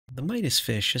The Midas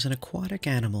fish is an aquatic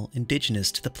animal indigenous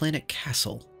to the planet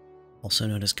Castle, also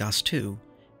known as Gas-2,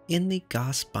 in the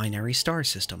Gas binary star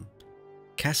system.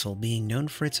 Castle being known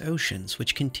for its oceans,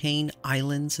 which contain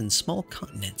islands and small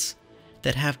continents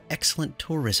that have excellent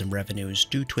tourism revenues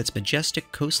due to its majestic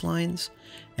coastlines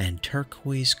and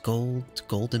turquoise gold,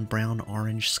 golden brown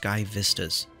orange sky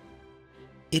vistas.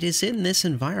 It is in this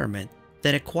environment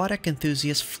that aquatic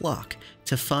enthusiasts flock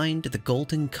to find the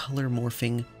golden color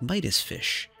morphing Midas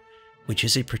fish, which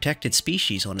is a protected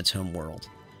species on its home world,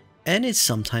 and is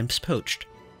sometimes poached.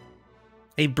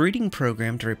 A breeding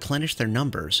program to replenish their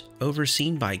numbers,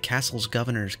 overseen by Castle's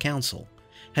Governor's Council,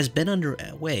 has been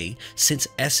underway since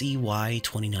SEY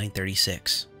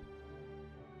 2936.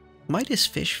 Midas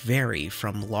fish vary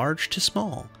from large to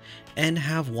small, and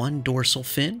have one dorsal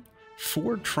fin,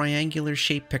 4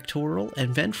 triangular-shaped pectoral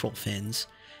and ventral fins,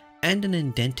 and an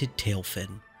indented tail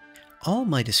fin. All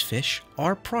Midas fish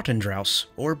are protandrous,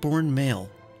 or born male.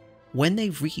 When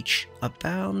they reach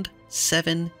about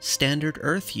 7 standard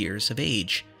Earth years of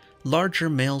age, larger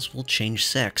males will change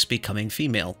sex, becoming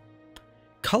female.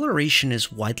 Coloration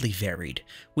is widely varied,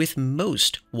 with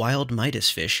most wild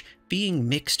Midas fish being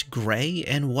mixed gray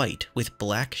and white with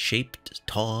black-shaped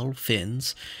tall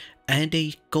fins and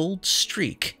a gold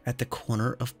streak at the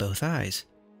corner of both eyes.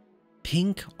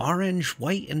 Pink, orange,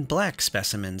 white, and black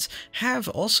specimens have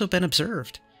also been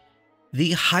observed.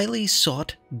 The highly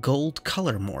sought gold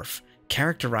color morph,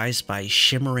 characterized by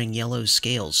shimmering yellow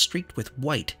scales streaked with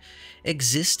white,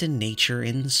 exists in nature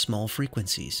in small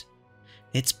frequencies.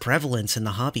 Its prevalence in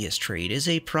the hobbyist trade is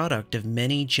a product of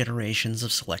many generations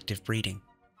of selective breeding.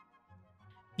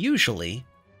 Usually,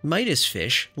 Midas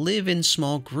fish live in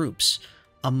small groups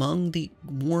among the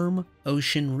warm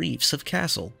ocean reefs of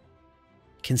Castle,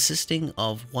 consisting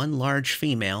of one large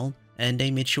female and a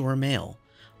mature male,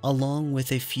 along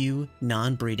with a few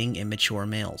non-breeding immature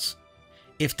males.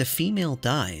 If the female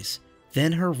dies,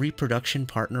 then her reproduction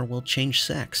partner will change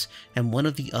sex, and one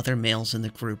of the other males in the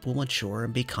group will mature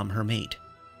and become her mate.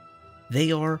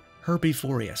 They are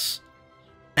herbivorous,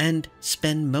 and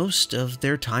spend most of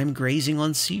their time grazing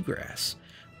on seagrass,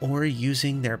 or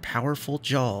using their powerful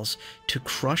jaws to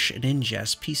crush and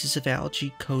ingest pieces of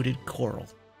algae-coated coral.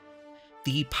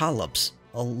 The polyps,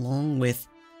 along with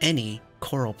any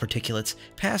coral particulates,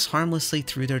 pass harmlessly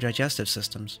through their digestive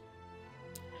systems.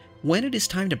 When it is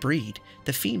time to breed,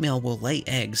 the female will lay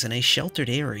eggs in a sheltered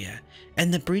area,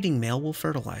 and the breeding male will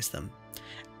fertilize them.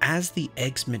 As the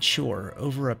eggs mature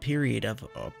over a period of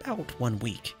about 1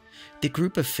 week, the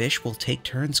group of fish will take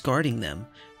turns guarding them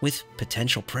with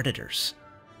potential predators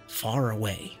far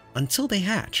away until they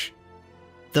hatch.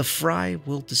 The fry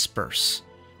will disperse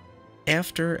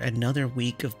after another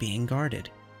week of being guarded.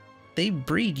 They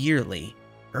breed yearly,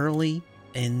 early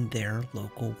in their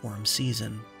local warm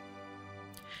season.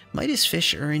 Midas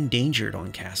fish are endangered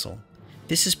on Castle.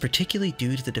 This is particularly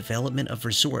due to the development of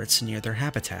resorts near their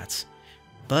habitats,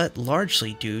 but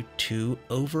largely due to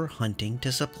overhunting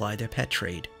to supply their pet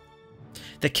trade.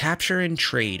 The capture and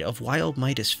trade of wild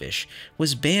Midas fish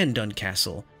was banned on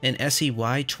Castle in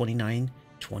SEY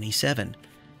 2927,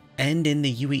 and in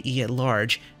the UAE at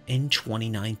large in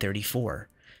 2934.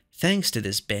 Thanks to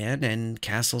this ban and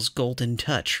Castle's Golden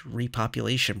Touch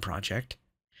repopulation project,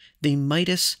 the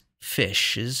Midas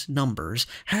fish's numbers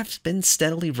have been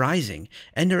steadily rising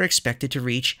and are expected to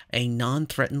reach a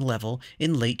non-threatened level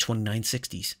in late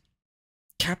 2960s.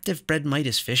 Captive bred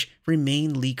Midas fish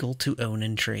remain legal to own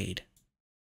and trade.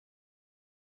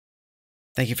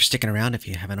 Thank you for sticking around. If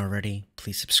you haven't already,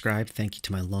 please subscribe. Thank you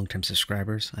to my long-term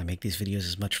subscribers. I make these videos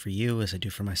as much for you as I do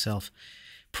for myself.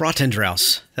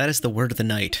 Protandrous. That is the word of the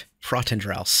night.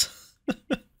 Protandrous.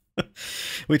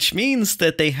 Which means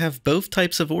that they have both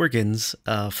types of organs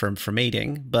for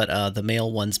mating, but the male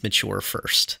ones mature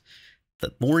first.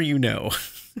 The more you know.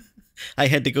 I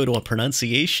had to go to a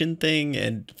pronunciation thing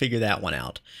and figure that one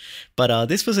out. But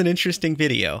this was an interesting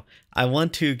video. I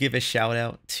want to give a shout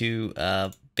out to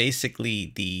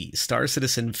basically the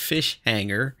StarCitizen fish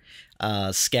hanger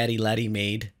Scatty Laddie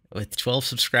made with 12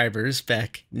 subscribers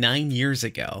back 9 years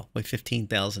ago with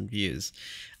 15,000 views.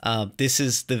 This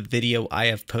is the video I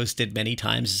have posted many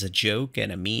times as a joke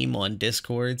and a meme on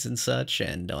Discords and such,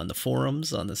 and on the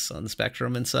forums on the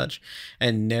Spectrum and such,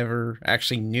 and never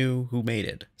actually knew who made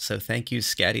it. So thank you,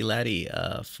 Scatty Laddie,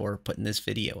 for putting this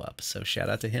video up. So shout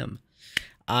out to him.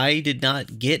 I did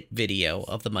not get video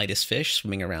of the Midas fish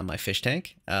swimming around my fish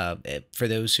tank. For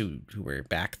those who were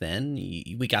back then,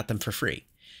 we got them for free.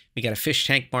 We got a Fish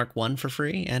Tank Mark I for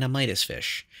free and a Midas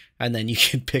fish. And then you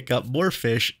can pick up more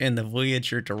fish in the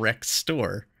Voyager Direct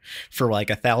store for like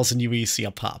 1,000 UEC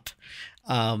a pop.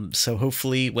 So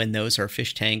hopefully when those are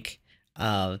Fish Tank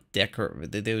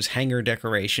those hanger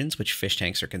decorations, which fish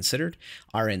tanks are considered,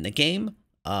 are in the game.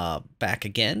 Back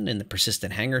again in the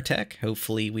persistent hanger tech.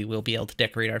 Hopefully we will be able to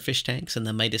decorate our fish tanks, and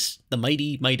the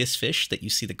mighty Midas fish that you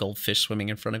see the goldfish swimming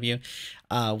in front of you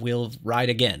will ride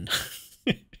again.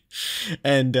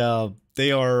 And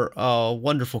they are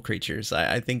wonderful creatures.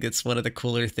 I think it's one of the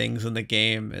cooler things in the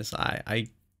game is I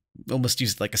almost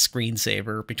use it like a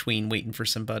screensaver between waiting for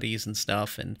some buddies and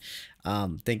stuff and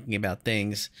thinking about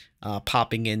things,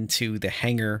 popping into the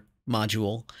hanger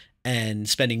module and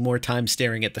spending more time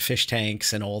staring at the fish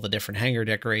tanks and all the different hanger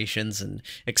decorations and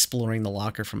exploring the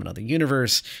locker from another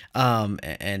universe,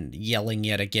 and yelling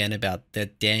yet again about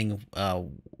that dang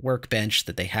workbench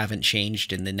that they haven't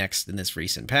changed in this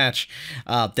recent patch.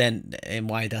 And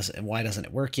why doesn't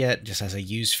it work yet? Just as a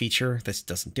use feature that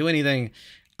doesn't do anything.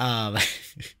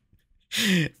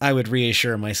 I would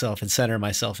reassure myself and center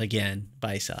myself again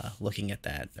by looking at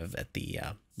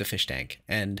the fish tank.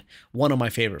 And one of my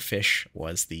favorite fish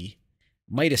was the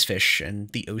Midas fish, and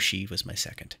the Oshi was my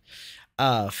second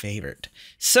favorite.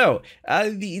 So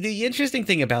the interesting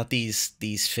thing about these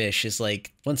fish is,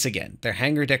 like, once again, they're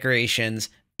hanger decorations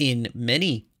in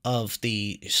many of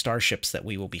the starships that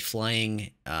we will be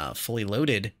flying fully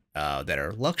loaded. That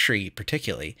are luxury,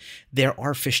 particularly, there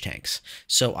are fish tanks.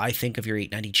 So I think of your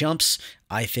 890 jumps,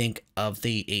 I think of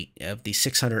the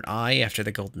 600i after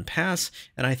the Golden Pass,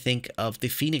 and I think of the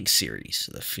Phoenix series,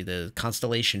 the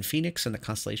Constellation Phoenix and the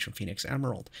Constellation Phoenix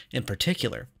Emerald in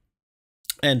particular.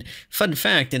 And fun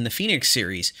fact, in the Phoenix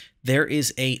series, there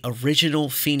is a original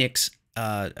Phoenix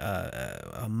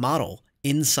model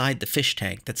inside the fish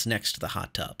tank that's next to the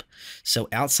hot tub. So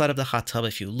outside of the hot tub,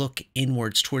 if you look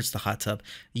inwards towards the hot tub,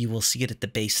 you will see it at the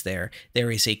base there. There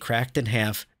is a cracked in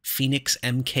half Phoenix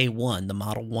MK1, the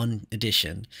Model 1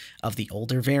 edition of the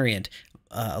older variant,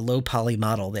 a low poly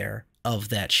model there of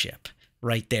that ship,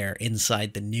 right there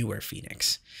inside the newer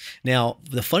Phoenix. Now,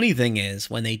 the funny thing is,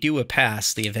 when they do a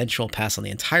pass, the eventual pass on the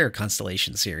entire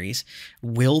Constellation series,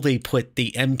 will they put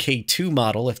the MK2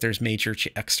 model, if there's major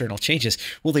external changes,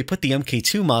 will they put the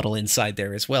MK2 model inside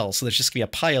there as well? So there's just gonna be a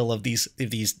pile of these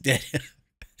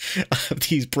of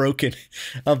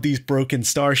these broken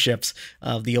starships,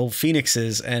 of the old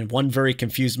Phoenixes, and one very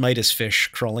confused Midas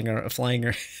fish crawling or flying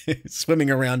or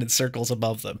swimming around in circles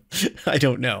above them. I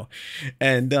don't know.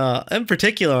 And in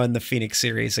particular on the Phoenix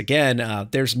series, again,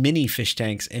 there's mini fish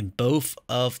tanks in both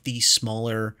of the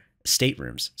smaller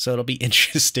staterooms. So it'll be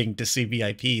interesting to see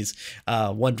VIPs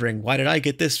wondering, why did I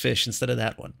get this fish instead of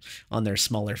that one on their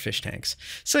smaller fish tanks?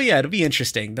 So yeah, it'll be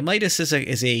interesting. The Midas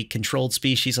is a controlled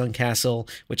species on Castle,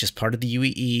 which is part of the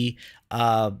UEE.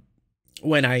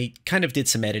 When I kind of did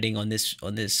some editing on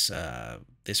this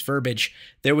verbiage,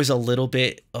 there was a little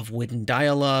bit of wooden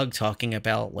dialogue talking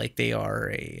about, like, they are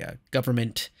a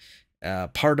government,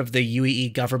 part of the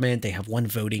UEE government. They have one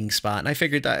voting spot, and I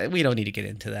figured that we don't need to get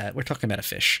into that. We're talking about a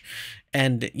fish,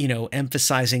 and, you know,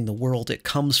 emphasizing the world it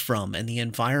comes from and the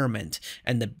environment,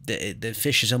 and the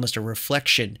fish is almost a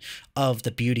reflection of the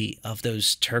beauty of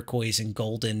those turquoise and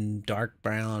golden, dark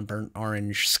brown, burnt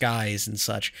orange skies and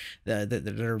such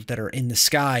that are in the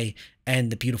sky,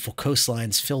 and the beautiful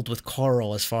coastlines filled with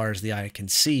coral as far as the eye can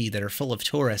see that are full of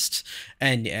tourists.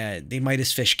 And the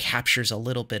Midas fish captures a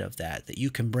little bit of that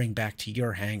you can bring back to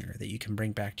your hangar, that you can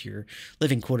bring back to your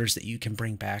living quarters, that you can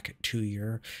bring back to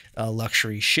your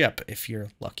luxury ship if you're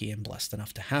lucky and blessed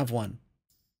enough to have one.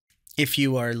 If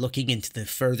you are looking into the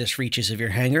furthest reaches of your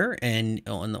hangar and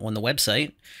on the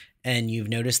website, and you've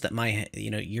noticed that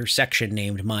your section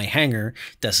named My Hangar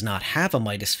does not have a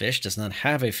Midas fish, does not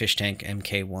have a fish tank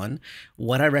MK1,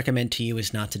 what I recommend to you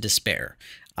is not to despair.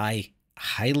 I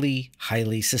highly,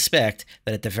 highly suspect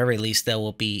that at the very least there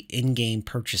will be in-game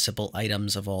purchasable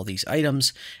items of all these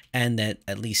items, and that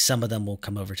at least some of them will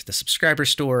come over to the subscriber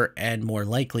store, and more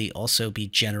likely also be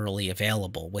generally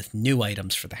available with new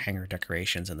items for the hangar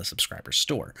decorations in the subscriber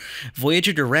store.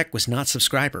 Voyager Direct was not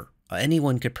subscriber.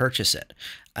 Anyone could purchase it.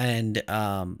 And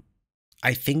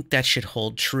I think that should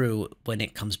hold true when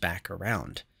it comes back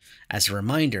around. As a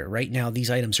reminder, right now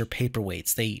these items are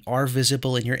paperweights. They are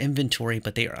visible in your inventory,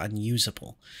 but they are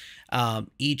unusable.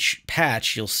 Each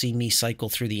patch, you'll see me cycle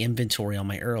through the inventory on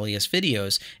my earliest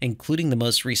videos, including the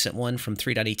most recent one from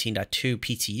 3.18.2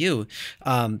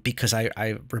 PTU, because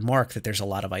I remark that there's a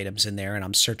lot of items in there, and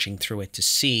I'm searching through it to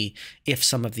see if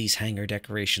some of these hangar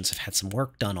decorations have had some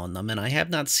work done on them. And I have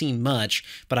not seen much,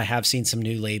 but I have seen some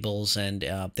new labels, and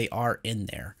they are in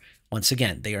there. Once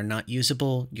again, they are not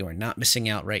usable. You are not missing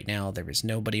out right now. There is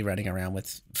nobody running around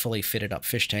with fully fitted up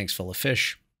fish tanks full of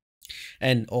fish.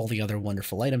 and all the other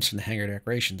wonderful items from the hangar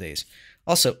decoration days.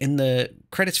 Also, in the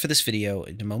credits for this video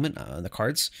in a moment, on the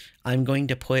cards, I'm going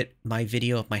to put my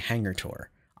video of my hangar tour.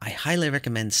 I highly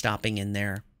recommend stopping in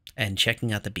there and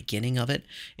checking out the beginning of it.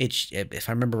 If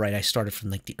I remember right, I started from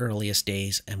like the earliest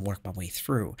days and worked my way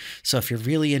through. So if you're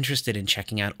really interested in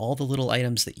checking out all the little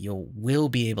items that you will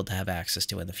be able to have access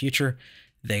to in the future,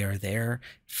 they are there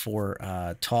for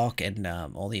talk and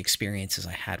all the experiences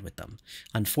I had with them.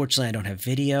 Unfortunately, I don't have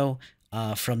video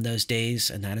from those days,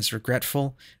 and that is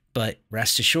regretful. But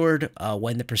rest assured,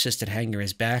 when the Persistent Hangar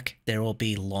is back, there will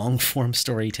be long-form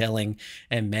storytelling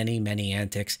and many, many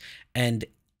antics. And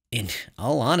in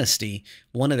all honesty,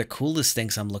 one of the coolest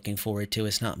things I'm looking forward to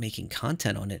is not making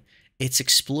content on it. It's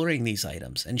exploring these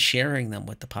items and sharing them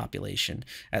with the population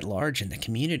at large in the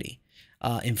community.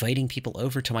 Inviting people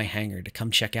over to my hangar to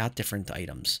come check out different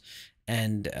items.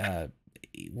 And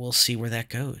we'll see where that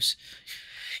goes.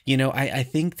 You know, I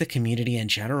think the community in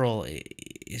general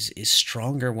is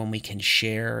stronger when we can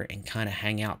share and kind of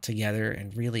hang out together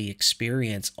and really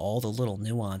experience all the little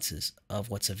nuances of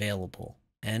what's available.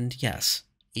 And yes,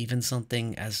 even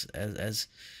something as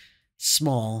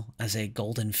small as a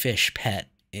golden fish pet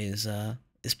is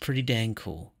pretty dang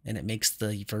cool, and it makes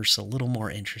the verse a little more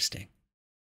interesting.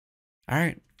 All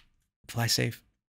right, fly safe.